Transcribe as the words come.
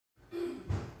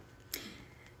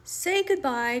Say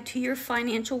goodbye to your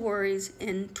financial worries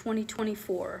in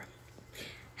 2024.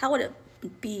 How would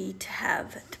it be to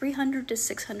have $300 to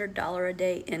 $600 a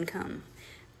day income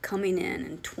coming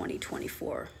in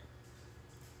 2024?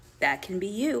 That can be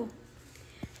you.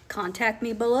 Contact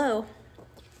me below.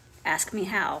 Ask me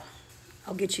how.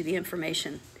 I'll get you the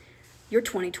information. Your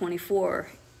 2024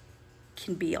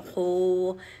 can be a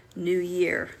whole new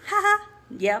year. Haha.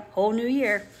 Yep, whole new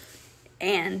year.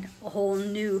 And a whole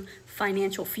new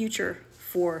financial future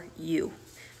for you.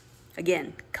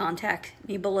 Again, contact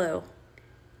me below.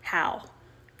 How?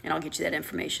 And I'll get you that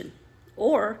information.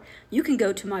 Or you can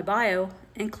go to my bio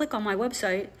and click on my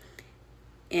website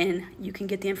and you can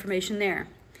get the information there.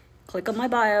 Click on my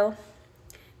bio,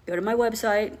 go to my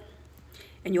website,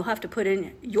 and you'll have to put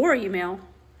in your email,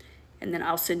 and then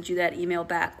I'll send you that email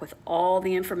back with all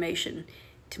the information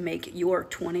to make your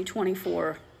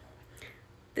 2024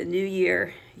 the new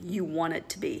year you want it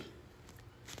to be.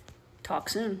 Talk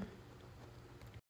soon.